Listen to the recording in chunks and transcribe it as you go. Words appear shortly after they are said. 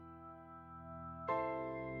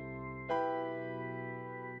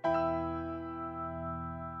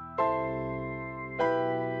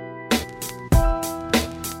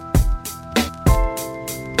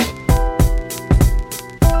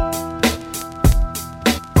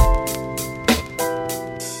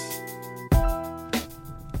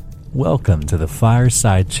Welcome to the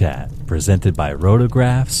Fireside Chat, presented by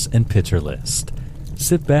Rotographs and Pitcher List.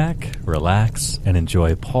 Sit back, relax, and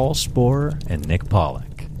enjoy Paul Sporer and Nick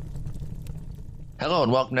Pollack. Hello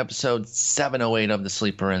and welcome to episode 708 of The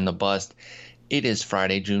Sleeper and the Bust. It is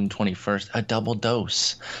Friday, June 21st, a double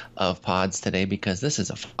dose of pods today because this is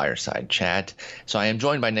a Fireside Chat. So I am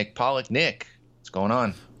joined by Nick Pollack. Nick, what's going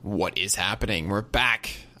on? What is happening? We're back.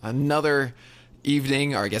 Another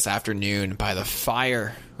evening, or I guess afternoon, by the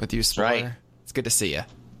fire with you, Sporer. Right. It's good to see you.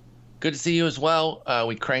 Good to see you as well.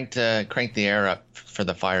 We cranked the air up for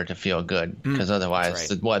the fire to feel good, because otherwise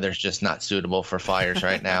the weather's just not suitable for fires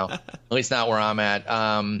right now. At least not where I'm at.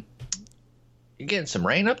 You getting some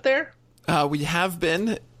rain up there? We have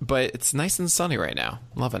been, but it's nice and sunny right now.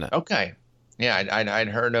 Loving it. Okay. Yeah, I'd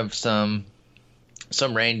heard of some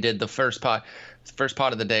rain. Did the first pot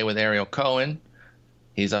of the day with Ariel Cohen.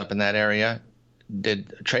 He's up in that area.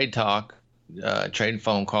 Did a trade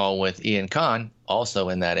phone call with Ian Kahn, also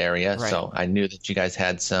in that area. Right. So I knew that you guys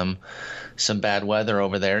had some bad weather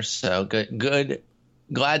over there. So good.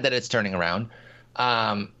 Glad that it's turning around.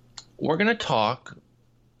 We're going to talk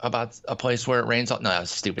about a place where it rains. No, that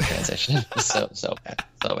was a stupid transition. so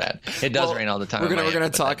bad. It does rain all the time. We're going to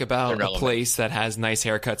talk about a place that has nice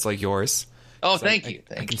haircuts like yours. Oh, so thank you.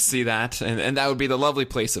 I can see that. And that would be the lovely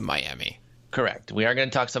place of Miami. Correct. We are going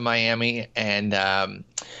to talk some Miami, and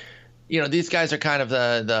these guys are kind of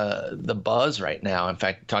the buzz right now. In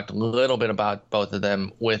fact, we talked a little bit about both of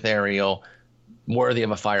them with Ariel. Worthy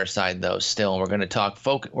of a fireside, though. Still, we're going to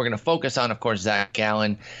we're going to focus on, of course, Zach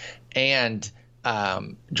Gallen and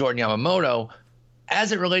Jordan Yamamoto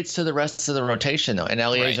as it relates to the rest of the rotation, though. And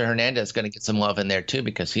Eliezer Hernandez is going to get some love in there too,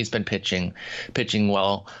 because he's been pitching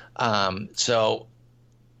well. So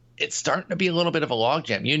it's starting to be a little bit of a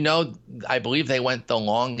logjam. I believe they went the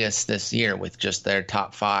longest this year with just their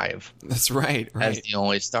top five. That's right. As the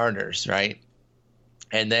only starters, right?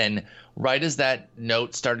 And then right as that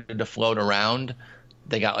note started to float around,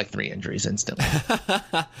 they got like 3 injuries instantly.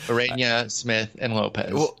 Urena, Smith, and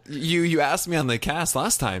Lopez. Well, you asked me on the cast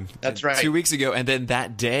last time. That's right. 2 weeks ago, and then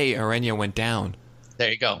that day, Urena went down.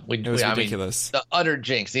 There you go. It was ridiculous. The utter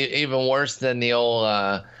jinx, even worse than the old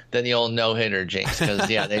no-hitter jinx, because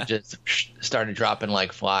they just started dropping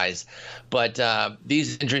like flies. But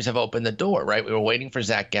these injuries have opened the door, right? We were waiting for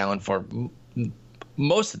Zach Gallen for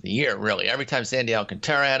most of the year, really. Every time Sandy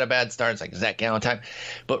Alcantara had a bad start, it's like Zach Gallen time.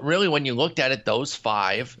 But really, when you looked at it, those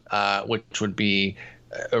 5, which would be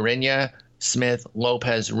Urena, Smith,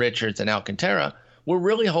 Lopez, Richards, and Alcantara, were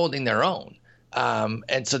really holding their own.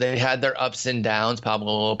 And so they had their ups and downs.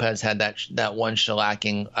 Pablo Lopez had that one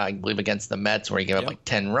shellacking, I believe, against the Mets where he gave up like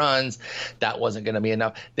 10 runs. That wasn't going to be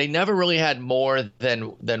enough. They never really had more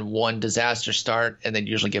than one disaster start, and they'd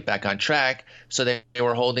usually get back on track. So they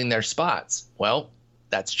were holding their spots. Well,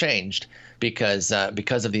 that's changed because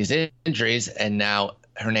of these injuries, and now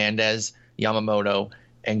Hernandez, Yamamoto,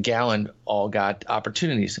 and Gallen all got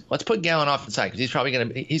opportunities. Let's put Gallen off the side because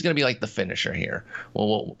he's gonna be like the finisher here.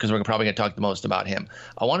 Because we're probably gonna talk the most about him.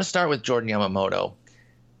 I want to start with Jordan Yamamoto.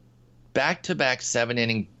 Back-to-back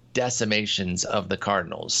 7-inning decimations of the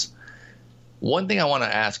Cardinals. One thing I want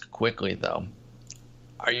to ask quickly though: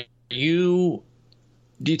 do you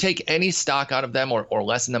take any stock out of them or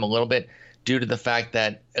lessen them a little bit due to the fact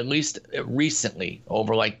that at least recently,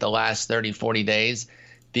 over like the last 30, 40 days,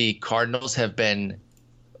 the Cardinals have been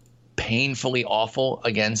painfully awful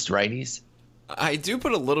against righties? I do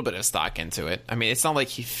put a little bit of stock into it. I mean, it's not like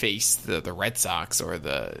he faced the Red Sox or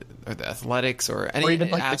the Athletics or any even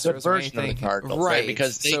like Astros the good version or anything. Of the Cardinals, right?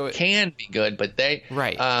 Because they can be good, but they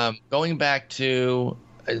going back to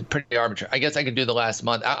pretty arbitrary. I guess I could do the last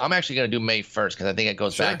month. I'm actually going to do May 1st because I think it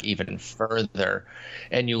goes back even further.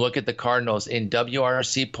 And you look at the Cardinals in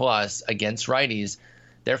WRC plus against righties,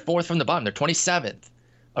 they're 4th from the bottom. They're 27th.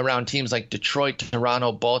 Around teams like Detroit,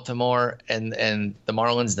 Toronto, Baltimore, and the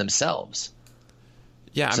Marlins themselves.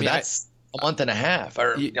 Yeah, so that's a month and a half,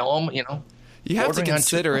 or you have to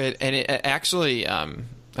consider it, and it actually, I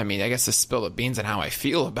guess to spill the beans on how I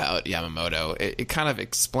feel about Yamamoto, it kind of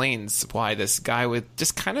explains why this guy with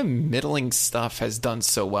just kind of middling stuff has done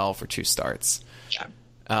so well for 2 starts. Yeah.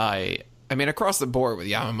 I mean, across the board with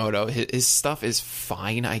Yamamoto, his stuff is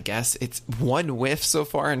fine, I guess. It's 1 whiff so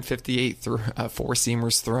far in 58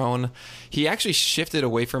 four-seamers thrown. He actually shifted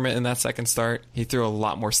away from it in that second start. He threw a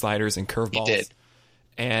lot more sliders and curveballs. He did.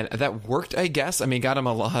 And that worked, I guess. I mean, got him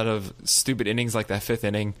a lot of stupid innings like that 5th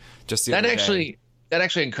inning just the other day. That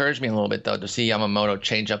actually encouraged me a little bit, though, to see Yamamoto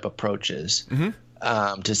change up approaches,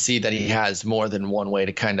 to see that he has more than one way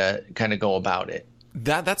to kind of go about it.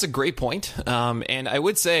 That's a great point. And I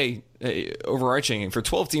would say, overarching, for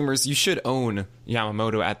 12-teamers, you should own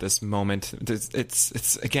Yamamoto at this moment.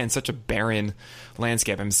 It's again, such a barren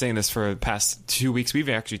landscape. I'm saying this for the past 2 weeks. We've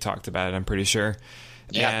actually talked about it, I'm pretty sure.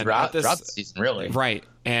 Yeah, throughout the season, really. Right.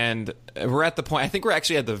 And we're at the point, I think we're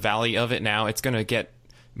actually at the valley of it now. It's going to get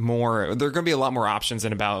more, there are going to be a lot more options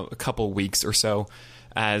in about a couple weeks or so.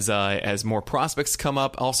 As more prospects come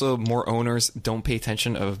up, also more owners don't pay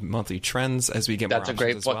attention of monthly trends as we get more options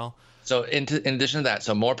as well. So in addition to that,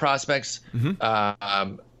 so more prospects,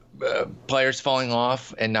 players falling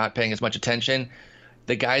off and not paying as much attention,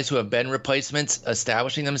 the guys who have been replacements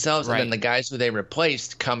establishing themselves, and then the guys who they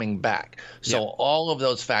replaced coming back. So all of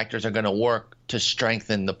those factors are going to work to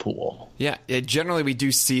strengthen the pool. Yeah, generally we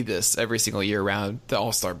do see this every single year around the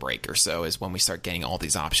All-Star break or so is when we start getting all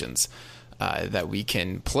these options that we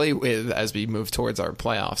can play with as we move towards our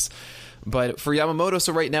playoffs. But for Yamamoto,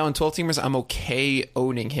 so right now in 12-teamers, I'm okay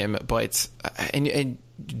owning him. But and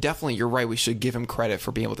definitely, you're right. We should give him credit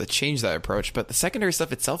for being able to change that approach. But the secondary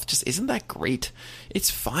stuff itself just isn't that great.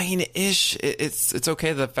 It's fine-ish. It's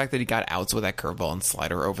okay. The fact that he got outs with that curveball and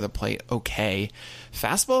slider over the plate, okay.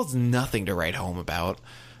 Fastball is nothing to write home about.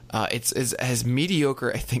 It's as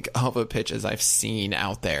mediocre, I think, of a pitch as I've seen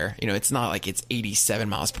out there. You know, it's not like it's 87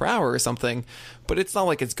 miles per hour or something, but it's not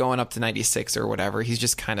like it's going up to 96 or whatever. He's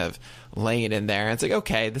just kind of laying it in there. And it's like,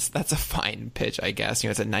 okay, that's a fine pitch, I guess. You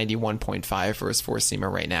know, it's at 91.5 for his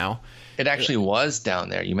four-seamer right now. It actually was down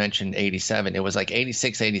there. You mentioned 87. It was like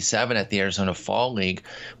 86, 87 at the Arizona Fall League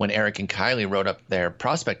when Eric and Kylie wrote up their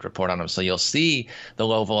prospect report on him. So you'll see the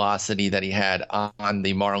low velocity that he had on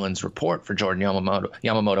the Marlins report for Jordan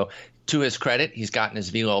Yamamoto. To his credit, he's gotten his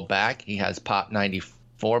velo back. He has pop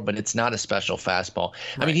 94, but it's not a special fastball.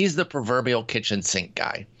 Right. I mean, he's the proverbial kitchen sink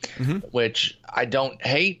guy, which I don't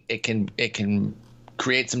hate. It can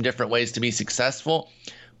create some different ways to be successful.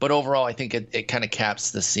 But overall, I think it kind of caps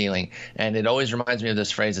the ceiling. And it always reminds me of this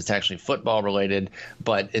phrase. It's actually football related,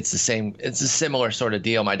 but it's the same. It's a similar sort of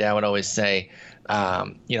deal. My dad would always say,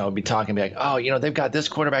 be talking, be like, oh, they've got this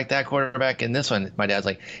quarterback, that quarterback, and this one. My dad's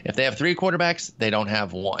like, if they have 3 quarterbacks, they don't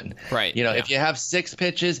have 1. Right. If you have 6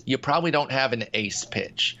 pitches, you probably don't have an ace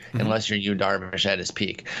pitch unless you're Yu Darvish at his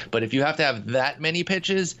peak. But if you have to have that many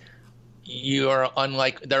pitches,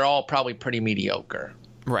 they're all probably pretty mediocre.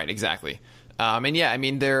 Right. Exactly. And yeah, I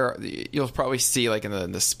mean, you'll probably see like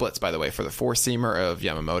in the splits, by the way, for the four-seamer of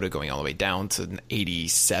Yamamoto going all the way down to an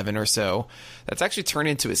 87 or so. That's actually turned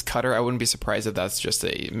into his cutter. I wouldn't be surprised if that's just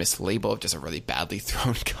a mislabel of just a really badly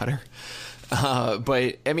thrown cutter.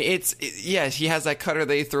 But I mean, he has that cutter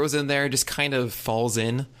that he throws in there, just kind of falls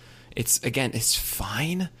in. It's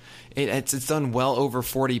fine. It's done well over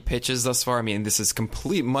 40 pitches thus far. I mean, this is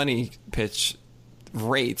complete money pitch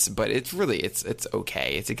rates, but it's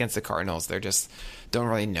okay. It's against the Cardinals. They just don't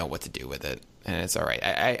really know what to do with it, and it's all right.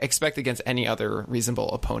 I expect against any other reasonable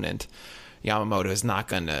opponent, Yamamoto is not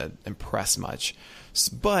going to impress much.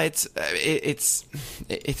 But it's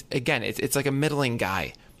like a middling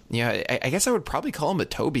guy. I guess I would probably call him a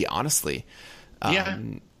Toby, honestly. Yeah.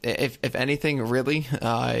 If anything, really,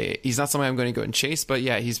 he's not somebody I'm going to go and chase, but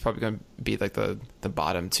yeah, he's probably going to be like the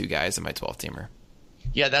bottom 2 guys in my 12-teamer.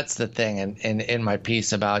 Yeah, that's the thing. And in my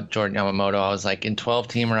piece about Jordan Yamamoto, I was like, in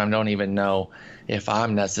 12-teamer, I don't even know if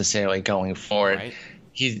I'm necessarily going for it. Right.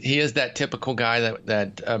 He is that typical guy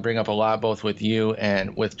that bring up a lot, both with you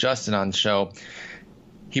and with Justin on the show.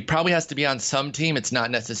 He probably has to be on some team. It's not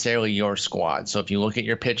necessarily your squad. So if you look at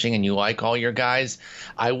your pitching and you like all your guys,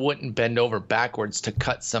 I wouldn't bend over backwards to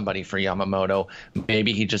cut somebody for Yamamoto.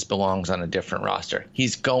 Maybe he just belongs on a different roster.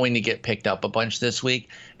 He's going to get picked up a bunch this week,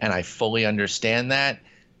 and I fully understand that.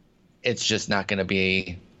 It's just not going to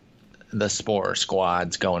be the Spore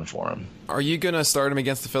squads going for him. Are you going to start him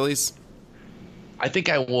against the Phillies? I think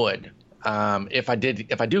I would if I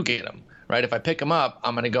do get him. Right? If I pick him up,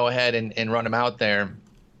 I'm going to go ahead and run him out there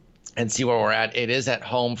and see where we're at. It is at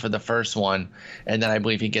home for the first one, and then I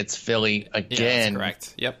believe he gets Philly again. Yeah,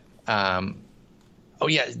 that's correct. Yep.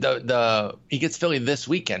 He gets Philly this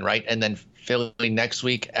weekend, right? And then Philly next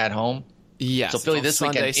week at home. Yeah. So Philly this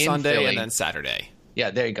weekend in Sunday, Philly, and then Saturday.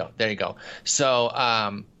 Yeah, there you go. So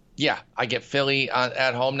I get Philly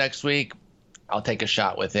at home next week. I'll take a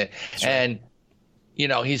shot with it. That's right. And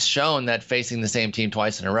he's shown that facing the same team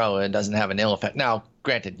twice in a row, it doesn't have an ill effect. Now,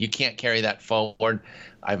 granted, you can't carry that forward.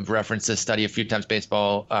 I've referenced this study a few times.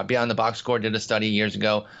 Baseball Beyond the Box Score did a study years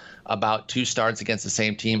ago about 2 starts against the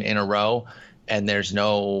same team in a row, and there's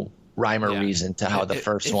no rhyme or reason to how the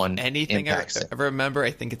first one impacts it. I remember,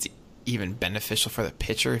 I think it's even beneficial for the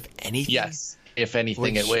pitcher, if anything. Yes, if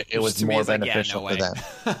anything, it was more beneficial for them.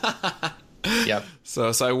 Yep.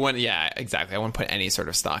 So I wouldn't. Yeah, exactly. I wouldn't put any sort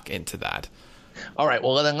of stock into that. All right,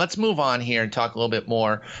 well, then let's move on here and talk a little bit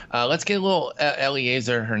more. Let's get a little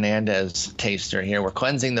Eliezer Hernandez taster here. We're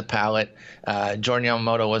cleansing the palate. Jordan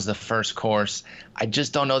Yamamoto was the first course. I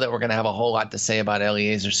just don't know that we're going to have a whole lot to say about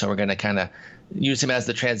Eliezer, so we're going to kind of use him as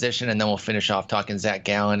the transition, and then we'll finish off talking Zach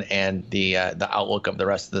Gallen and the outlook of the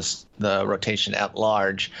rest of the rotation at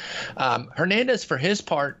large. Hernandez, for his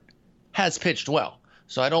part, has pitched well.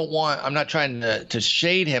 So I'm not trying to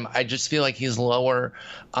shade him. I just feel like he's lower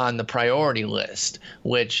on the priority list,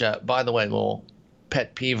 which, by the way, little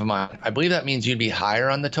pet peeve of mine. I believe that means you'd be higher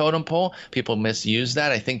on the totem pole. People misuse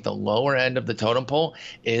that. I think the lower end of the totem pole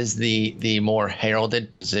is the more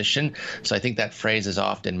heralded position. So I think that phrase is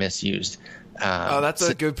often misused. That's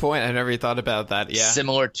a good point. I never thought about that. Yeah.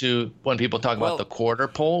 Similar to when people talk about the quarter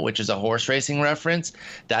pole, which is a horse racing reference,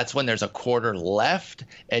 that's when there's a quarter left.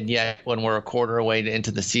 And yet when we're a quarter away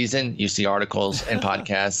into the season, you see articles and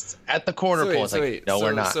podcasts at the quarter pole. It's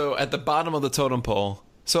we're not. So at the bottom of the totem pole.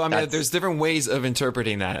 So, I mean, there's different ways of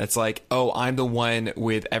interpreting that. It's like, oh, I'm the one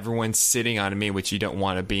with everyone sitting on me, which you don't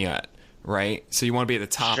want to be at. Right. So you want to be at the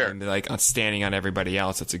top and like standing on everybody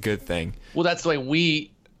else. That's a good thing. Well, that's the way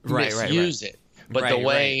we misuse it. But the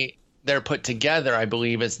way they're put together, I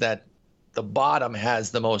believe, is that the bottom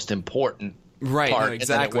has the most important part. No,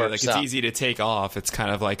 exactly. Like it's easy to take off. It's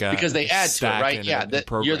kind of like because they add to it, right? Yeah,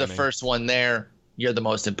 you're the first one there. You're the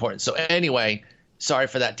most important. So anyway, sorry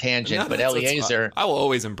for that tangent, but Eliezer, I will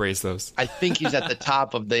always embrace those. I think he's at the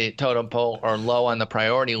top of the totem pole or low on the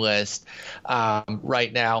priority list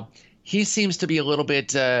right now. He seems to be a little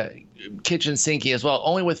bit kitchen sinky as well,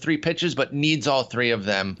 only with 3 pitches, but needs all 3 of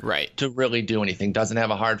them to really do anything. Doesn't have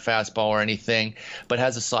a hard fastball or anything, but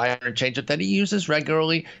has a slider and changeup that he uses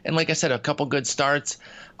regularly. And like I said, a couple good starts.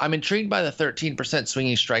 I'm intrigued by the 13%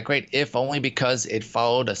 swinging strike rate, if only because it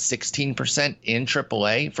followed a 16% in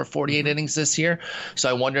AAA for 48 innings this year. So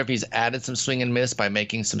I wonder if he's added some swing and miss by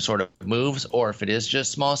making some sort of moves, or if it is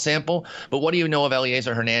just small sample. But what do you know of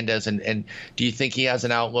Eliezer Hernandez, and do you think he has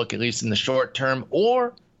an outlook, at least in the short term,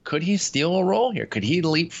 or could he steal a role here? Could he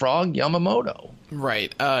leapfrog Yamamoto?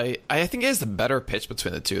 Right. I think it is the better pitch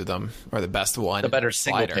between the two of them, or the best one. The better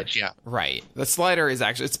single pitch, yeah. Right. The slider is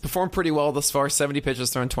actually, it's performed pretty well thus far. 70 pitches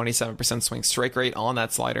thrown, 27% swing strike rate on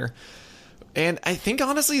that slider. And I think,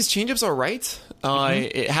 honestly, his changeup's all right.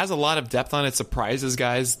 It has a lot of depth on it, surprises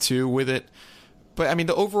guys, too, with it. But, I mean,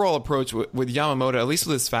 the overall approach with Yamamoto, at least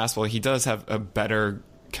with his fastball, he does have a better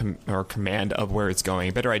command of where it's going,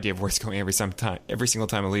 a better idea of where it's going every single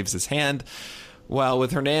time it leaves his hand. While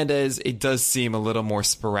with Hernandez, it does seem a little more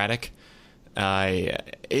sporadic.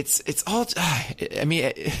 It's all. I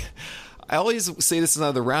mean, I always say this in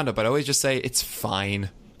another roundup, but I always just say it's fine.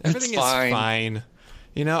 Everything is fine.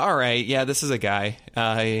 You know, all right, yeah, this is a guy.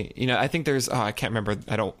 You know, I think there's. I can't remember.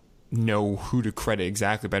 I don't know who to credit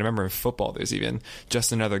exactly, but I remember in football there's even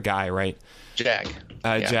just another guy, right? Jag.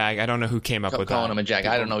 Jag. I don't know who came up with calling him a Jag.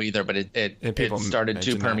 I don't know either, but it started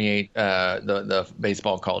to permeate the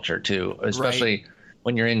baseball culture too, especially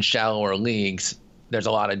when you're in shallower leagues. There's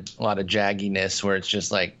a lot of jagginess where it's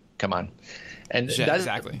just like, come on. And that's,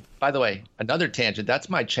 exactly. By the way, another tangent. That's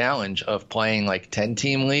my challenge of playing like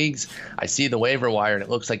 10-team leagues. I see the waiver wire and it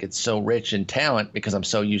looks like it's so rich in talent because I'm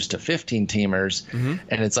so used to 15-teamers. Mm-hmm.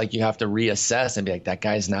 And it's like you have to reassess and be like, that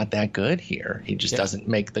guy's not that good here. He just doesn't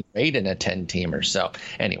make the grade in a 10-teamer. So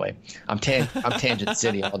anyway, I'm Tangent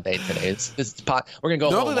City all day today. We're gonna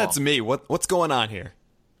go. Normally that's me. What's going on here?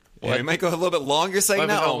 Yeah, we might go a little bit longer saying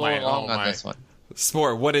that. Oh my! This one.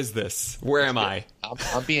 Sport, what is this? Where am I?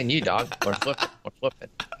 I'm being you, dog. We're flipping.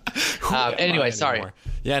 Anyway, sorry.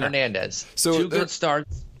 Yeah, Hernandez. So 2 good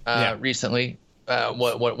starts recently.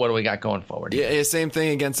 What do we got going forward? Yeah, same thing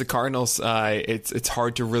against the Cardinals. It's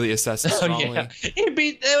hard to really assess strongly.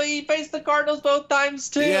 He faced the Cardinals both times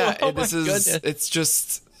too. Yeah, it's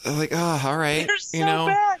just like, oh, all right. They're so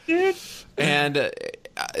bad, dude. And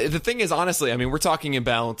the thing is, honestly, I mean, we're talking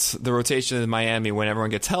about the rotation in Miami when everyone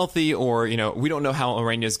gets healthy, or we don't know how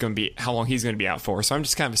long he's going to be out for. So I'm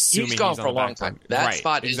just kind of assuming he's gone for a long time. That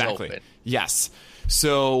spot is open. Yes.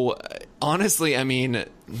 So honestly, I mean,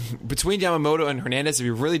 between Yamamoto and Hernandez, if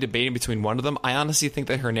you're really debating between one of them, I honestly think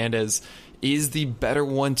that Hernandez is the better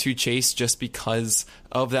one to chase just because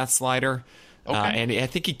of that slider. Okay. And I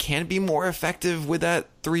think he can be more effective with that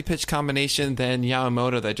 3-pitch combination than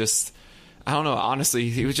Yamamoto that just, I don't know, honestly,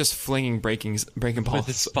 he was just flinging breaking balls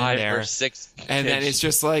with 5 or 6 and then it's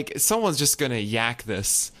just like, someone's just going to yak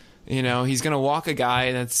this. He's going to walk a guy,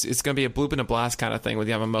 and it's going to be a bloop and a blast kind of thing with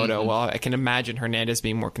Yamamoto. Mm-hmm. Well, I can imagine Hernandez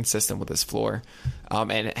being more consistent with his floor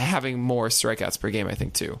and having more strikeouts per game, I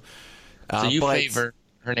think, too. So you favor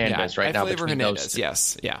Hernandez right now. Flavor Hernandez,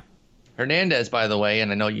 yes. Yeah. Hernandez, by the way,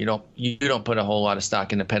 and I know you don't put a whole lot of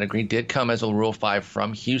stock in the pedigree, did come as a Rule 5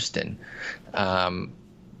 from Houston.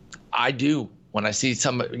 I do. When I see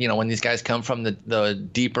when these guys come from the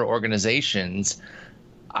deeper organizations,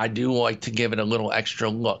 I do like to give it a little extra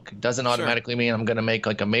look. It doesn't automatically mean I'm going to make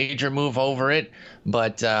like a major move over it,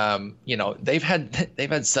 but they've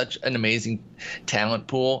had such an amazing talent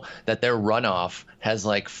pool that their runoff has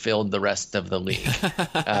like filled the rest of the league.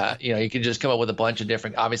 You can just come up with a bunch of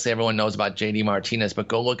different. Obviously, everyone knows about JD Martinez, but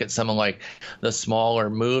go look at some of like the smaller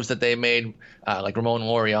moves that they made. Like Ramon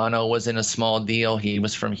Laureano was in a small deal. He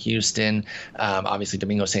was from Houston. Obviously,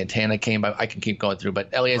 Domingo Santana came by. I can keep going through,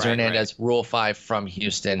 but Eliezer Hernandez, Rule 5 from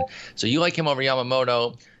Houston. So you like him over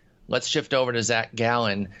Yamamoto. Let's shift over to Zach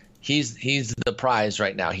Gallen. He's the prize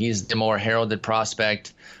right now. He's the more heralded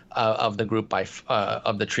prospect of the group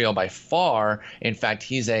of the trio by far. In fact,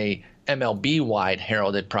 he's a MLB-wide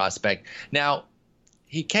heralded prospect. Now,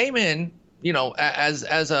 he came in,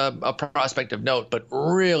 as a prospect of note, but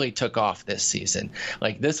really took off this season.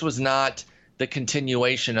 Like, this was not the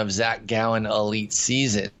continuation of Zach Gallen elite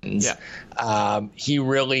seasons. Yeah. He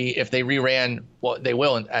really, if they reran, well, they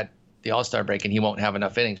will at the All-Star break, and he won't have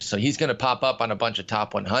enough innings. So he's going to pop up on a bunch of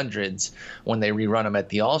top 100s when they rerun him at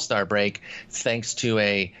the All-Star break, thanks to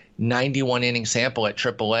a 91-inning sample at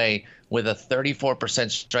AAA with a 34%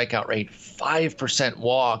 strikeout rate, 5%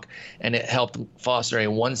 walk, and it helped foster a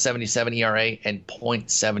 1.77 ERA and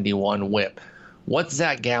 .71 WHIP. What's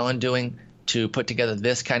Zach Gallen doing to put together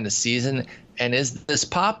this kind of season? And is this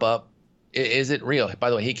pop-up, is it real? By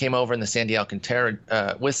the way, he came over in the Sandy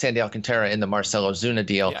Alcantara with Sandy Alcantara in the Marcell Ozuna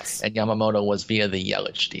deal, yes. And Yamamoto was via the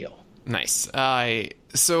Yelich deal. Nice.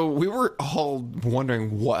 So we were all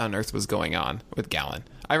wondering what on earth was going on with Gallen.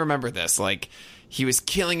 I remember this. Like, he was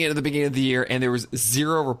killing it at the beginning of the year, and there was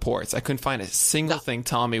zero reports. I couldn't find a single thing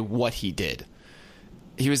telling me what he did.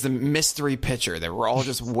 He was the mystery pitcher that we're all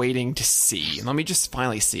just waiting to see. Let me just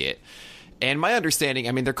finally see it. And my understanding,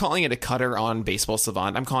 I mean, they're calling it a cutter on Baseball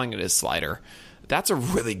Savant. I'm calling it a slider. That's a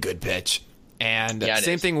really good pitch. And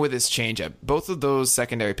same thing with his changeup. Both of those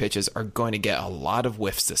secondary pitches are going to get a lot of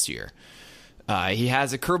whiffs this year. He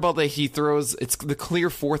has a curveball that he throws. It's the clear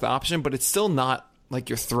fourth option, but it's still not like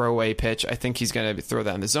your throwaway pitch. I think he's going to throw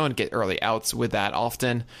that in the zone, get early outs with that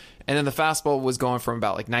often. And then the fastball was going from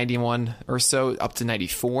about like 91 or so up to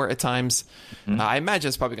 94 at times. Mm-hmm. I imagine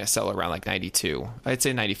it's probably going to settle around like 92. I'd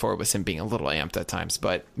say 94 was him being a little amped at times,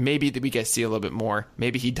 but maybe we get to see a little bit more.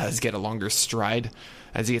 Maybe he does get a longer stride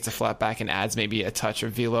as he gets a flat back and adds maybe a touch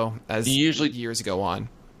of velo as years go on.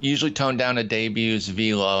 Usually tone down a debut's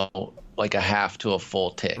velo like a half to a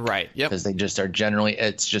full tick. Right. Yep. Because they just are generally,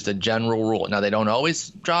 it's just a general rule. Now, they don't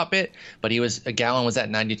always drop it, but Gallen was at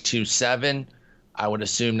 92.7. I would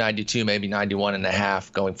assume 92, maybe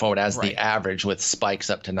 91.5 going forward as the average, with spikes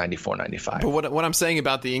up to 94, 95. But what I'm saying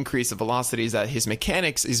about the increase of velocity is that his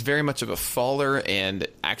mechanics is very much of a faller and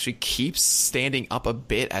actually keeps standing up a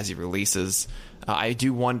bit as he releases. I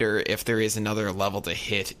do wonder if there is another level to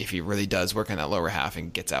hit if he really does work on that lower half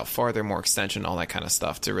and gets out farther, more extension, all that kind of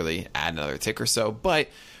stuff to really add another tick or so. But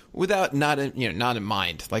without not in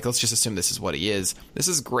mind, like, let's just assume this is what he is. This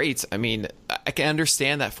is great. I mean, I can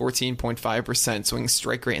understand that 14.5% swing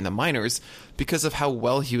strike rate in the minors because of how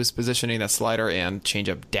well he was positioning that slider and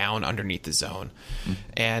changeup down underneath the zone. Mm-hmm.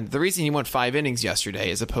 And the reason he went 5 innings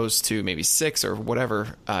yesterday as opposed to maybe 6 or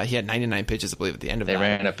whatever, he had 99 pitches, I believe, at the end of that. They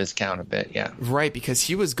ran up his count a bit, yeah. Right, because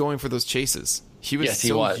he was going for those chases. He was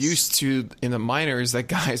used to, in the minors, that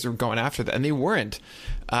guys were going after that, and they weren't.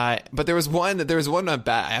 But there was one at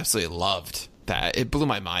bat I absolutely loved. That it blew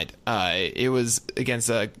my mind. It was against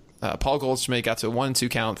Paul Goldschmidt. Got to a 1-2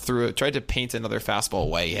 count, tried to paint another fastball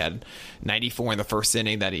away. He had 94 in the first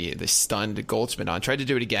inning that he stunned Goldschmidt on. Tried to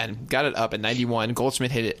do it again, got it up at 91.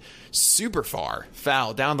 Goldschmidt hit it super far,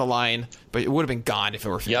 foul down the line, but it would have been gone if it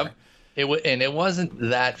were fair. Yep. And it wasn't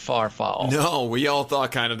that far foul. No, we all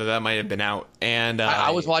thought kind of that might have been out. And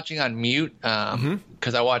I was watching on mute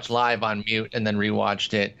because I watched live on mute and then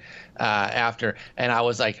rewatched it after. And I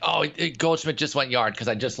was like, oh, Goldschmidt just went yard because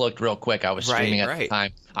I just looked real quick. I was streaming at the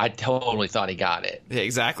time. I totally thought he got it. Yeah,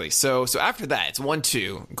 exactly. So after that, it's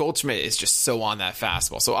 1-2. Goldschmidt is just so on that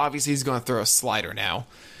fastball. So obviously he's going to throw a slider now.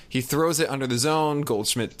 He throws it under the zone.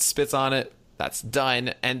 Goldschmidt spits on it. That's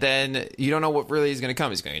done. And then you don't know what really is going to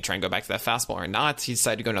come. He's going to try and go back to that fastball or not. He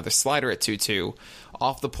decided to go another slider at 2-2.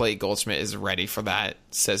 Off the plate, Goldschmidt is ready for that.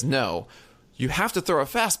 Says, no, you have to throw a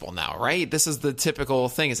fastball now, right? This is the typical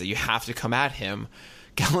thing, is that you have to come at him.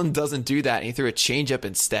 Gallen doesn't do that, and he threw a changeup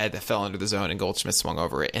instead that fell under the zone, and Goldschmidt swung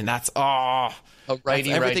over it, and that's a righty,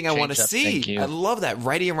 that's everything I want to see. I love that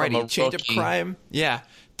righty and righty changeup prime. Yeah,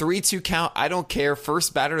 3-2 count. I don't care.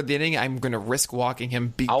 First batter of the inning, I'm going to risk walking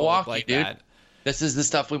him. I'll walk like you, dude. That. This is the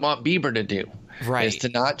stuff we want Bieber to do. Right, is to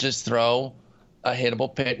not just throw a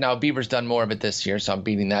hittable pitch. Now Bieber's done more of it this year, so I'm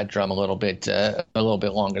beating that drum a little bit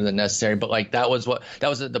longer than necessary. But like that was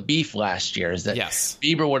the beef last year, is that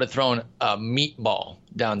Bieber would have thrown a meatball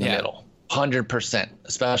down the middle, 100%,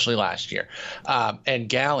 especially last year. And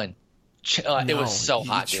Gallen, it was so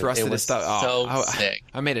hot. Trusted it was so sick.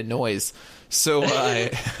 I made a noise. So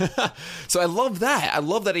so I love that. I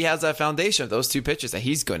love that he has that foundation of those two pitches that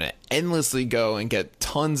he's going to endlessly go and get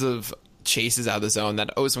tons of chases out of the zone.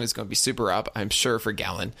 That O-swing is going to be super up, I'm sure, for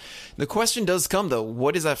Gallen. The question does come, though,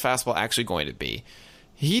 what is that fastball actually going to be?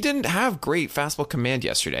 He didn't have great fastball command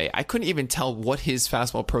yesterday. I couldn't even tell what his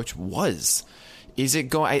fastball approach was. Is it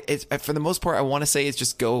going? For the most part, I want to say it's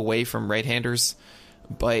just go away from right-handers,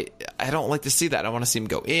 but I don't like to see that. I want to see him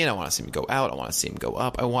go in. I want to see him go out. I want to see him go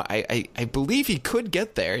up. I believe he could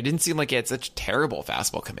get there. It didn't seem like he had such terrible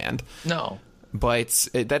fastball command. No, but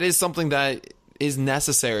that is something that is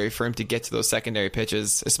necessary for him to get to those secondary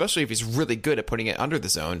pitches, especially if he's really good at putting it under the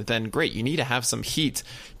zone. Then great, you need to have some heat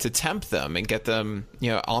to tempt them and get them,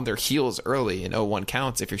 on their heels early in 0-1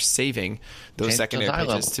 counts if you're saving those secondary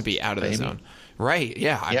pitches to be out of the zone. Right,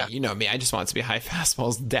 yeah. I mean, you know me, I just want it to be high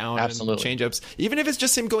fastballs down and changeups. Even if it's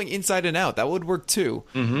just him going inside and out, that would work too.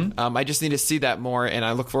 Mm-hmm. I just need to see that more, and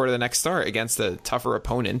I look forward to the next start against a tougher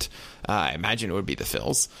opponent. I imagine it would be the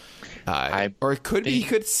Phils. Or it could be he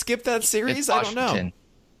could skip that series. I don't know.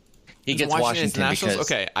 He gets Washington Nationals.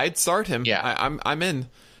 Because, okay, I'd start him. Yeah, I'm in.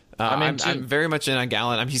 I'm very much in on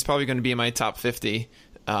Gallen. He's probably going to be in my top 50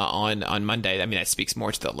 on Monday. I mean, that speaks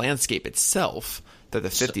more to the landscape itself, that the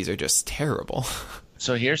 50s are just terrible.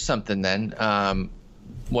 So here's something then.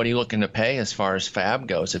 What are you looking to pay as far as fab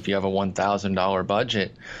goes? If you have a $1,000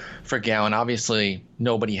 budget for Gallen, obviously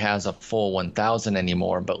nobody has a full 1,000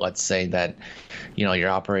 anymore. But let's say that, you're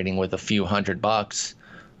operating with a few $100,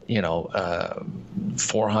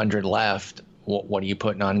 400 left. What are you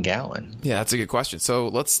putting on Gallen? Yeah, that's a good question. So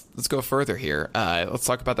let's go further here. Let's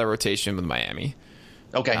talk about that rotation with Miami.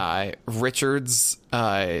 Okay. Richards,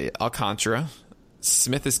 Alcantara,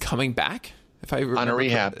 Smith is coming back. If I remember, on a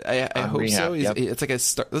rehab, I hope so. Yep. It's like a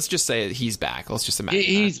start. Let's just say he's back. Let's just imagine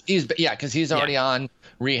he's because he's already on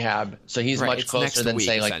rehab, so he's much closer than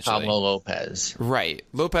say like Pablo Lopez. Right,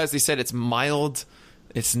 Lopez. They said it's mild.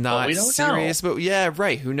 It's not serious, but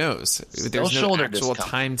who knows? There's no actual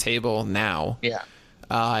timetable now. Yeah.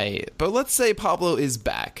 But let's say Pablo is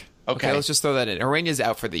back. Okay, let's just throw that in. Ureña's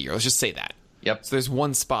out for the year. Let's just say that. Yep. So there's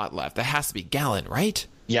one spot left. That has to be Gallen, right?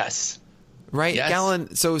 Yes. Right, yes.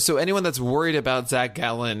 Gallen. So anyone that's worried about Zach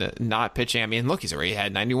Gallen not pitching, I mean, look, he's already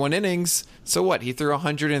had 91 innings. So what? He threw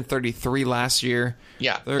 133 last year.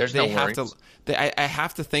 Yeah, there's no worries. I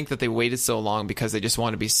have to think that they waited so long because they just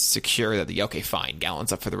want to be secure that fine,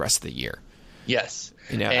 Gallen's up for the rest of the year. Yes,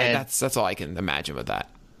 and that's all I can imagine with that.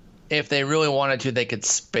 If they really wanted to, they could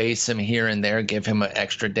space him here and there, give him an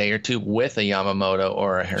extra day or two with a Yamamoto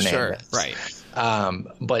or a Hernandez. Sure, right.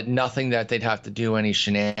 But nothing that they'd have to do any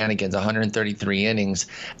shenanigans. 133 innings,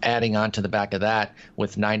 adding on to the back of that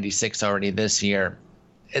with 96 already this year,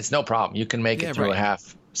 it's no problem. You can make it through a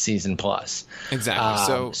half season plus.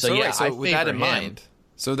 Exactly. So with that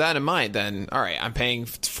in mind, then all right, I'm paying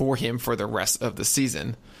for him for the rest of the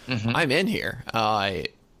season. Mm-hmm. I'm in here.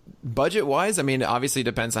 Budget wise, I mean, obviously it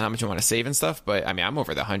depends on how much you want to save and stuff, but I mean, I'm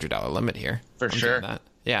over the $100 limit here. For sure.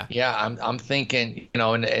 Yeah. I'm thinking,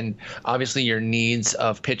 and obviously your needs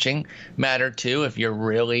of pitching matter too. If you're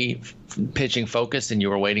really pitching focused and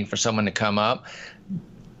you were waiting for someone to come up,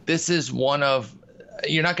 this is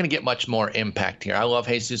you're not going to get much more impact here. I love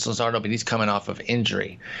Jesus Luzardo, but he's coming off of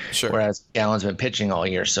injury. Sure. Whereas Gallen's been pitching all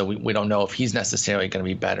year, so we don't know if he's necessarily going to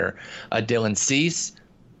be better. Dylan Cease,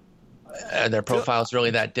 their profile's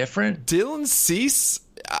really that different? Dylan Cease,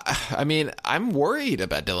 I mean, I'm worried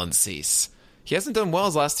about Dylan Cease. He hasn't done well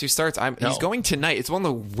his last two starts. He's going tonight. It's one of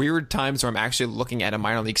the weird times where I'm actually looking at a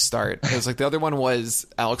minor league start. It was like the other one was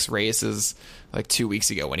Alex Reyes's like 2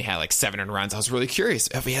 weeks ago when he had like 7 runs. I was really curious.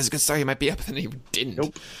 If he has a good start, he might be up, and he didn't.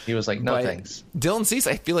 Nope. He was like, no thanks. Dylan Cease,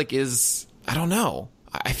 I feel like I don't know.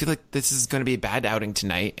 I feel like this is going to be a bad outing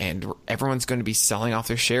tonight, and everyone's going to be selling off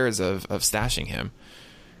their shares of stashing him.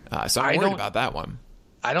 So I'm worried about that one.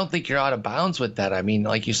 I don't think you're out of bounds with that. I mean,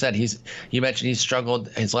 like you said, you mentioned he's struggled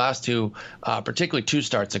his last two, particularly 2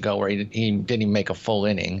 starts ago, where he didn't even make a full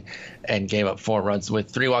inning and gave up 4 runs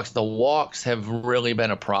with 3 walks. The walks have really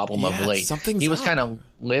been a problem of late. He was kind of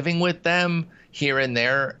living with them here and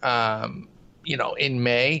there. In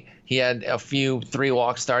May, he had a few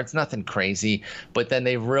 3-walk starts, nothing crazy, but then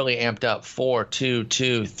they really amped up 4, 2,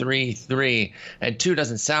 2, 3, 3, and 2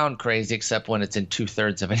 doesn't sound crazy except when it's in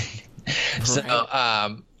 2/3 of an inning. So,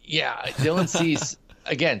 Dylan Cease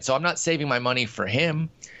again. So I'm not saving my money for him.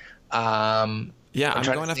 I'm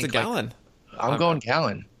going after Gallen. I'm going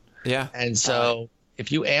Gallen. Yeah. And so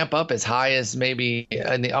if you amp up as high as maybe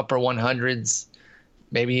in the upper 100s,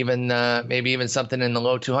 maybe even something in the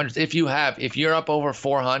low 200s, if you're up over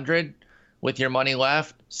 400 with your money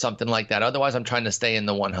left, something like that. Otherwise, I'm trying to stay in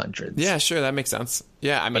the 100s. Yeah, sure, that makes sense.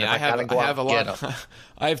 Yeah, I mean, I have a lot.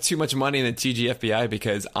 I have too much money in the TGFBI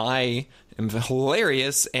because I am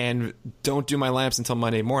hilarious and don't do my lamps until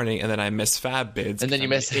Monday morning, and then I miss fab bids. And then you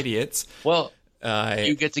miss idiots. Well,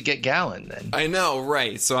 you get to get Gallen then. I know,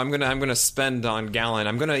 right? So I'm gonna spend on Gallen.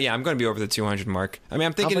 I'm gonna be over the 200 mark. I mean,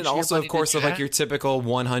 I'm thinking it also, of course, of like your typical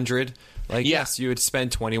 100. Like, yes, you would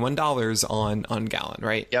spend $21 on Gallen,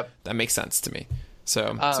 right? Yep, that makes sense to me.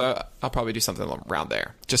 So I'll probably do something around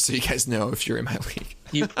there, just so you guys know if you're in my league.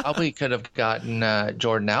 You probably could have gotten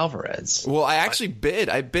Jordan Alvarez. Well, I actually bid.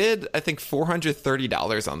 I think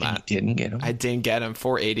 $430 on that. You didn't get him. I didn't get him.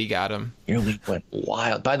 $480 got him. Your league went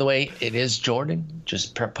wild. By the way, it is Jordan.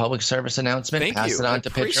 Just public service announcement. Thank Pass you. it on to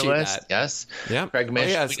Pitcher List. That. Yes. Yeah. Craig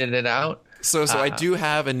Mish tweeted it out. So I do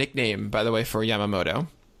have a nickname, by the way, for Yamamoto.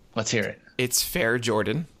 Let's hear it. It's Fair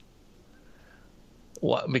Jordan.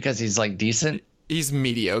 What? Because he's like decent. He's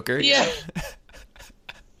mediocre. Yeah.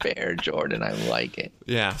 Fair Jordan. I like it.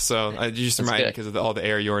 Yeah. So I just remind because of all the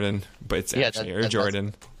Air Jordan, but it's actually Air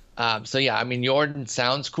Jordan. I mean, Jordan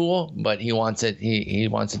sounds cool, but he wants it. He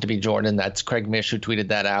wants it to be Jordan. That's Craig Mish who tweeted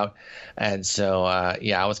that out. And so,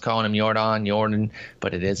 I was calling him Jordan,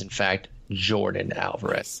 but it is in fact Jordan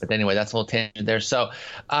Alvarez. But anyway, that's a little tangent there. So,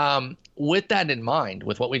 with that in mind,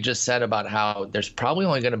 with what we just said about how there's probably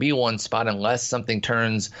only going to be one spot unless something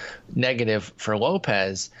turns negative for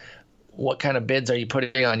Lopez, what kind of bids are you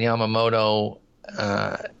putting on Yamamoto?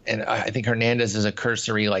 And I think Hernandez is a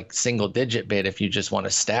cursory, like, single-digit bid if you just want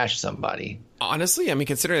to stash somebody. Honestly, I mean,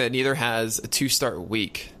 considering that neither has a 2-start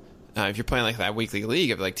week, if you're playing like that weekly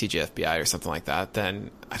league of like TGFBI or something like that,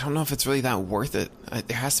 then I don't know if it's really that worth it.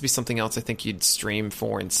 There has to be something else I think you'd stream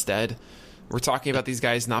for instead. We're talking about these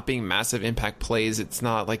guys not being massive impact plays. It's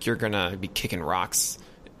not like you're going to be kicking rocks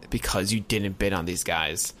because you didn't bid on these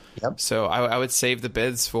guys. Yep. So I would save the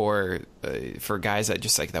bids for guys that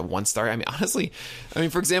just like that 1 start. I mean, honestly,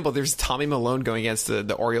 for example, there's Tommy Milone going against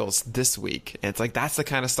the Orioles this week. And it's like that's the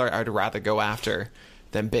kind of start I would rather go after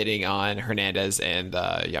than bidding on Hernandez and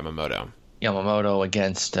Yamamoto. Yamamoto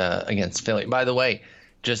against Philly. By the way,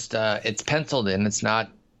 just it's penciled in. It's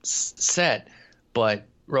not set, but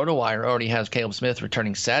RotoWire already has Caleb Smith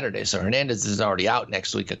returning Saturday, so Hernandez is already out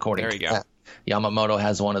next week, according to that. Yamamoto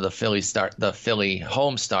has one of the Philly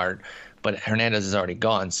home start, but Hernandez is already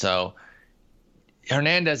gone. So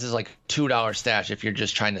Hernandez is like $2 stash if you're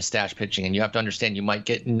just trying to stash pitching, and you have to understand you might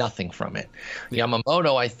get nothing from it.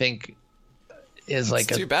 Yamamoto, I think, is like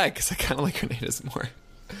too bad because I kind of like Hernandez more.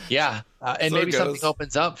 Yeah, and so maybe something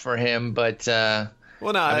opens up for him, but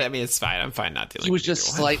well, no, I mean it's fine. I'm fine not dealing. He was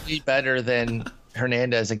just slightly better than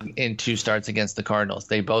Hernandez in 2 starts against the Cardinals.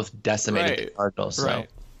 They both decimated the Cardinals.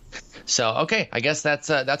 So okay, I guess that's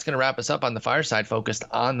going to wrap us up on the Fireside focused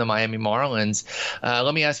on the Miami Marlins.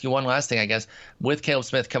 Let me ask you one last thing, I guess. With Caleb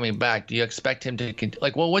Smith coming back, do you expect him to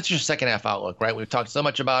what's your second half outlook, right? We've talked so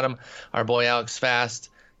much about him. Our boy Alex Fast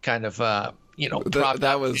kind of that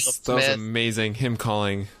was amazing. Him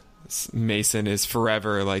calling Mason is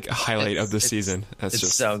forever like a highlight of the season. It's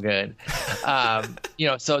just so good.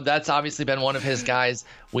 So that's obviously been one of his guys.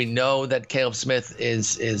 We know that Caleb Smith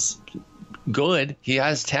is good. He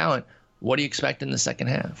has talent. What do you expect in the second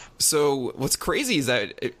half? So what's crazy is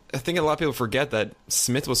that I think a lot of people forget that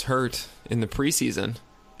Smith was hurt in the preseason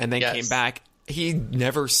and then came back. He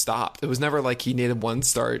never stopped. It was never like he needed 1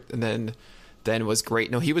 start and then was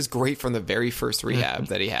great. No, he was great from the very first rehab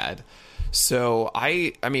that he had. So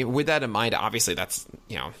I mean, with that in mind, obviously that's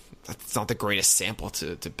not the greatest sample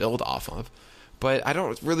to build off of. But I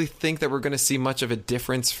don't really think that we're going to see much of a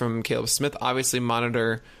difference from Caleb Smith. Obviously,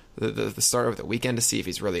 monitor the start of the weekend to see if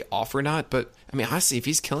he's really off or not. But I mean, honestly, if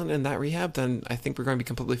he's killing it in that rehab, then I think we're going to be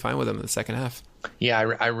completely fine with him in the second half. Yeah,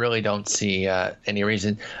 I really don't see any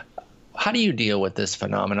reason. How do you deal with this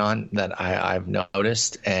phenomenon that I've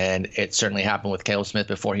noticed, and it certainly happened with Caleb Smith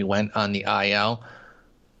before he went on the IL,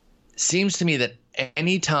 seems to me that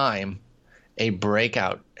anytime a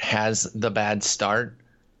breakout has the bad start,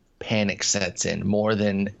 panic sets in more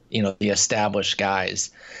than the established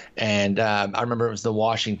guys. And I remember it was the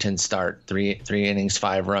Washington start, three innings,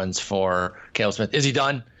 5 runs for Caleb Smith. Is he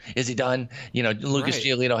done? Lucas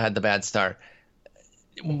Giolito had the bad start.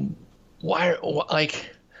 Why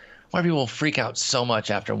people freak out so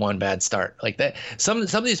much after one bad start like that? Some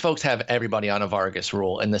of these folks have everybody on a Vargas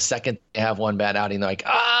rule, and the second they have one bad outing, they're like,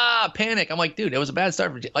 panic. I'm like, dude, it was a bad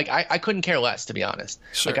start. Like, I couldn't care less, to be honest.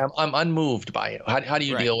 Sure. Like, I'm unmoved by it. How do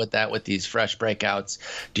you deal with that, with these fresh breakouts?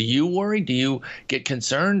 Do you worry? Do you get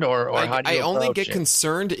concerned, or how do you approach it? I only get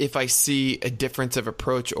concerned if I see a difference of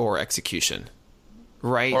approach or execution.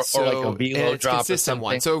 Right, or like a velo drop consistent or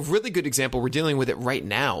one. So a really good example, we're dealing with it right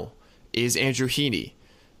now, is Andrew Heaney.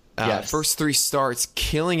 Yes. First 3 starts,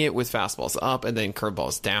 killing it with fastballs up and then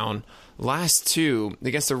curveballs down. Last 2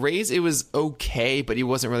 against the Rays, it was okay, but he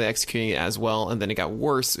wasn't really executing it as well. And then it got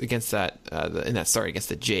worse against that in that start against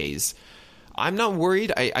the Jays. I'm not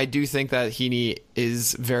worried. I do think that Heaney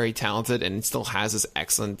is very talented and still has this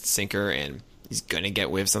excellent sinker, and he's going to get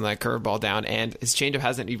whiffs on that curveball down. And his changeup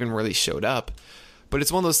hasn't even really showed up. But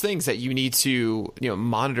it's one of those things that you need to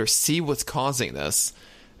monitor, see what's causing this.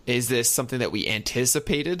 Is this something that we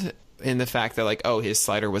anticipated in the fact that, like, his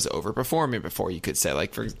slider was overperforming before? You could say,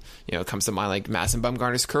 like, for it comes to mind, like, Madison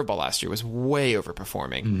Bumgarner's curveball last year was way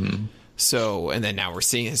overperforming. Mm-hmm. So, and then now we're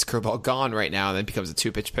seeing his curveball gone right now, and then becomes a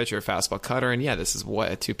 2-pitch pitcher, a fastball cutter, and this is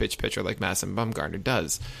what a 2-pitch pitcher like Madison Bumgarner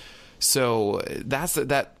does. So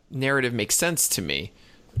that narrative makes sense to me,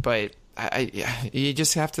 but you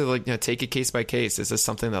just have to take it case by case. Is this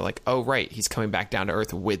something that he's coming back down to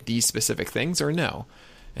earth with these specific things, or no?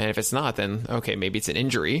 And if it's not, then okay, maybe it's an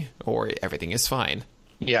injury or everything is fine.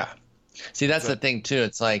 Yeah. See, that's the thing too.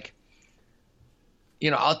 It's like,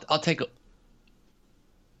 I'll take.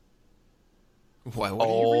 What are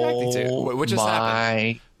you reacting to? What just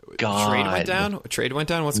happened? God. Trade went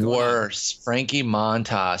down. What's going on? Worse. Frankie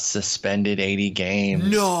Montas suspended 80 games.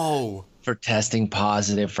 No. For testing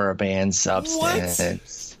positive for a banned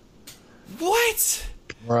substance. What?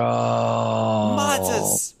 Bro.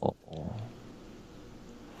 Montas.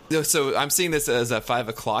 So I'm seeing this as at 5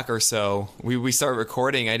 o'clock or so. We start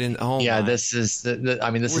recording. I didn't. Oh yeah, my. This is.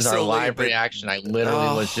 This is our live reaction. I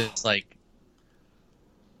literally was just like.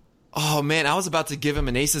 Oh man, I was about to give him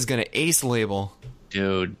an Ace is gonna ace label,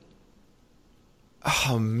 dude.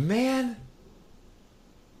 Oh man,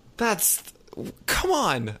 come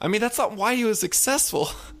on. I mean, that's not why he was successful,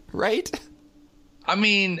 right? I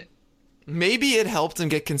mean. Maybe it helped him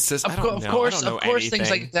get consistent. Of course,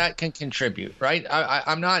 things like that can contribute, right?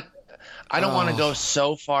 I'm not. I don't want to go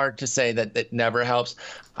so far to say that it never helps.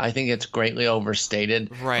 I think it's greatly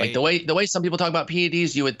overstated. Right. Like the way some people talk about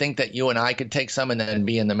PEDs, you would think that you and I could take some and then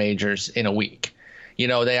be in the majors in a week.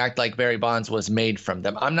 They act like Barry Bonds was made from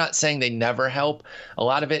them. I'm not saying they never help. A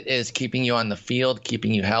lot of it is keeping you on the field,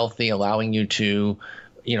 keeping you healthy, allowing you to,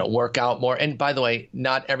 work out more. And by the way,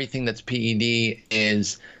 not everything that's PED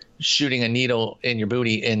is shooting a needle in your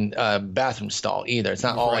booty in a bathroom stall either. It's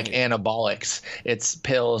not all like anabolics. It's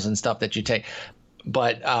pills and stuff that you take.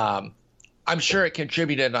 But I'm sure it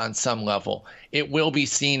contributed on some level. It will be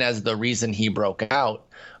seen as the reason he broke out.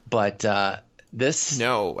 But this...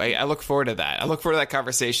 No, I look forward to that. I look forward to that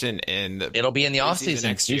conveation. It'll be in the offseason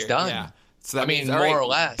next year. He's done. Yeah. So that means, more or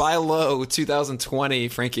less. Buy low 2020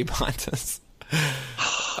 Frankie Montas.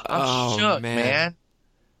 I'm shook, man.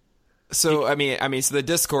 So I mean, so the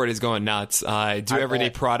Discord is going nuts. Do everyday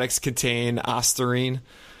products contain Ostarine?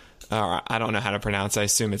 I don't know how to pronounce. I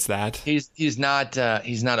assume it's that. He's not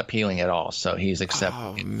appealing at all. So he's accepted.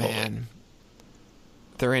 Oh man,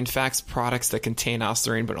 there are in fact products that contain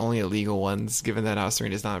Ostarine, but only illegal ones. Given that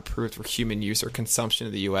Ostarine is not approved for human use or consumption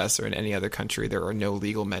in the U.S. or in any other country, there are no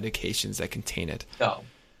legal medications that contain it. No.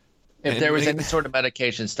 If there was any sort of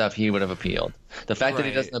medication stuff, he would have appealed. The fact that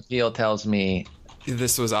he doesn't appeal tells me.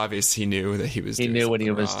 This was obvious. He knew that he was. He knew what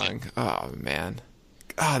he was doing. Oh man,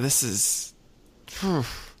 this is.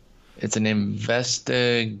 It's an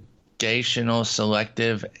investigational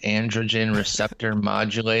selective androgen receptor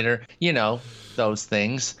modulator. Those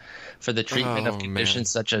things for the treatment of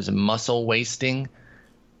conditions such as muscle wasting.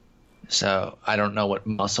 So I don't know what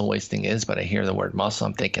muscle wasting is, but I hear the word muscle.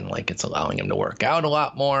 I'm thinking like it's allowing him to work out a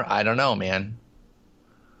lot more. I don't know, man.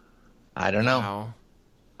 I don't know. Wow.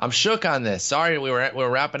 I'm shook on this. Sorry, we were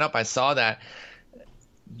wrapping up. I saw that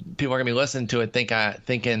people are gonna be listening to it,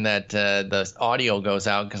 thinking that the audio goes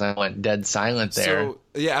out because I went dead silent there. So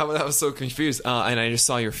yeah, I was so confused, and I just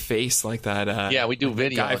saw your face like that. Yeah, we do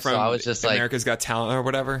video. Guy from so I was just America's Got Talent or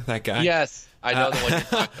whatever. That guy. Yes. I know the one you're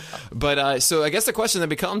talking about. But so I guess the question then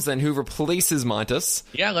becomes then who replaces Montas?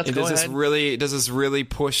 Yeah, let's go ahead. Does this really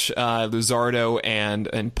push Luzardo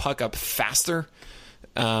and Puck up faster?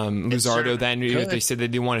 Luzardo then they said they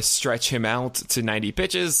didn't want to stretch him out to 90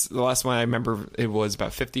 pitches. The last one I remember it was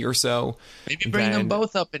about 50 or so. Maybe bring them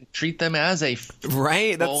both up and treat them as a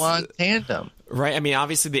full-on tandem. Right. I mean,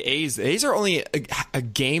 obviously the A's are only a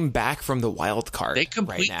game back from the wild card. They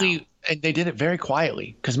completely right now. And they did it very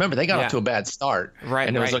quietly because remember they got off to a bad start. Right.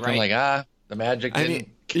 And it was looking like the Magic didn't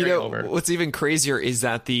carry over. What's even crazier is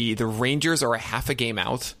that the Rangers are a half a game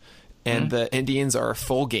out. And the Indians are a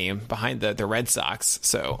full game behind the Red Sox,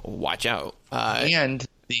 so watch out. And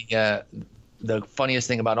the funniest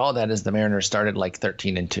thing about all that is the Mariners started like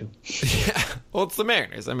 13-2. Yeah, well, it's the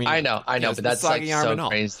Mariners. I mean, I know, but that's like so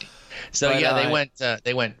crazy. So but,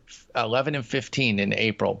 they went 11-15 in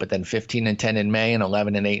April, but then 15-10 in May and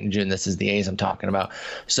 11-8 in June. This is the A's I'm talking about.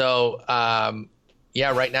 So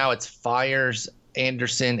right now it's Fiers,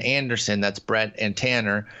 Anderson. That's Brett and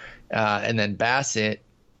Tanner, and then Bassett.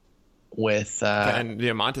 With and the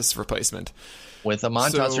Montas replacement, with a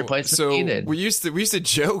Montas replacement needed. We used to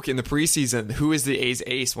joke in the preseason who is the A's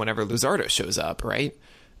ace whenever Luzardo shows up, right?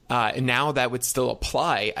 And now that would still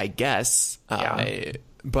apply, I guess.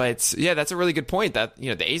 But yeah, that's a really good point. That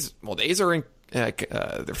the A's are in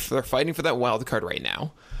they're fighting for that wild card right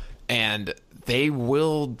now, and they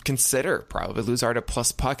will consider probably Luzardo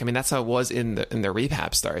plus Puck. I mean, that's how it was in their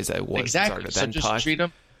rehab stars. It was exactly. Luzardo, so then just Puck. treat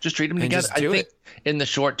them together. I think in the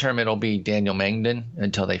short term it'll be Daniel Mangden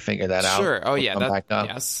until they figure that out. Sure. Oh yeah. Back up.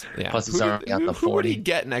 Yes. Yeah. Plus he's already got the 40. Who would he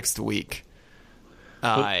get next week? Who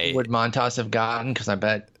would Montas have gotten? Because I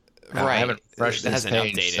bet I haven't refreshed this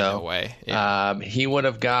page. Updated so in a way. Yeah. He would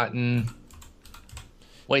have gotten.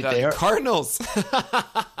 Wait, the Cardinals.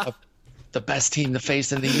 The best team to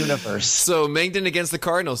face in the universe. So Mangden against the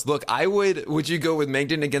Cardinals. Look, would you go with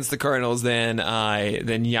Mangden against the Cardinals than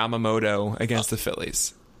Yamamoto against the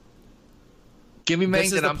Phillies? Give me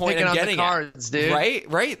Mangden. I'm picking on the Cards, dude.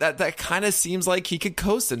 Right. That kind of seems like he could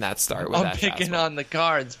coast in that start. I'm picking on the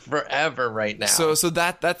Cards forever right now. So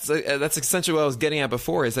that's essentially what I was getting at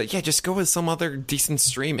before. Is that just go with some other decent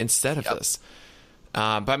stream instead of this.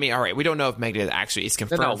 But I mean, all right, we don't know if Mangden actually is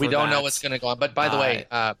confirmed. No, we don't know what's going to go on. But by the way,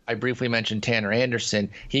 I briefly mentioned Tanner Anderson.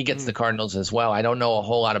 He gets the Cardinals as well. I don't know a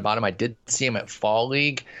whole lot about him. I did see him at Fall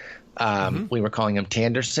League. We were calling him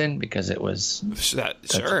Tanderson because it was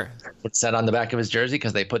it's set on the back of his jersey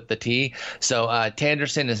because they put the T. So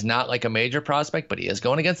Tanderson is not like a major prospect, but he is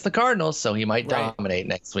going against the Cardinals, so he might dominate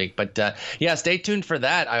next week. But stay tuned for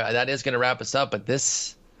that. That is going to wrap us up. But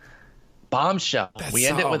this bombshell, we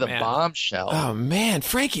end it with a bombshell. Oh man,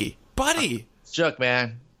 Frankie, buddy, shook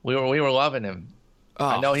man. We were loving him.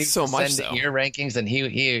 I know he so much sending your rankings, and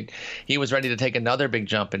he was ready to take another big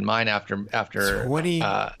jump in mine after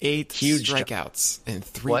 28 huge strikeouts in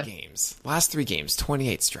 3 games. Last 3 games,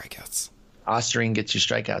 28 strikeouts. Osterine gets you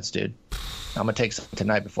strikeouts, dude. I'm gonna take some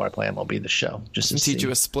tonight before I play MLB The Show. Just to teach you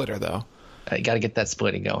a splitter, though. You got to get that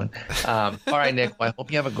splitting going. All right, Nick. Well, I hope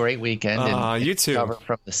you have a great weekend. And you too. Cover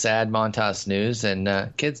from the sad Montas news,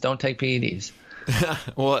 and kids, don't take PEDs.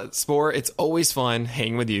 Well, Spore, it's always fun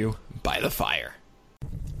hanging with you by the fire.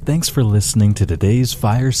 Thanks for listening to today's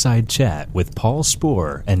Fireside Chat with Paul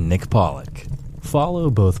Sporer and Nick Pollock. Follow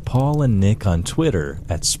both Paul and Nick on Twitter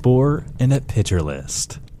at Sporer and at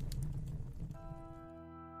PitcherList.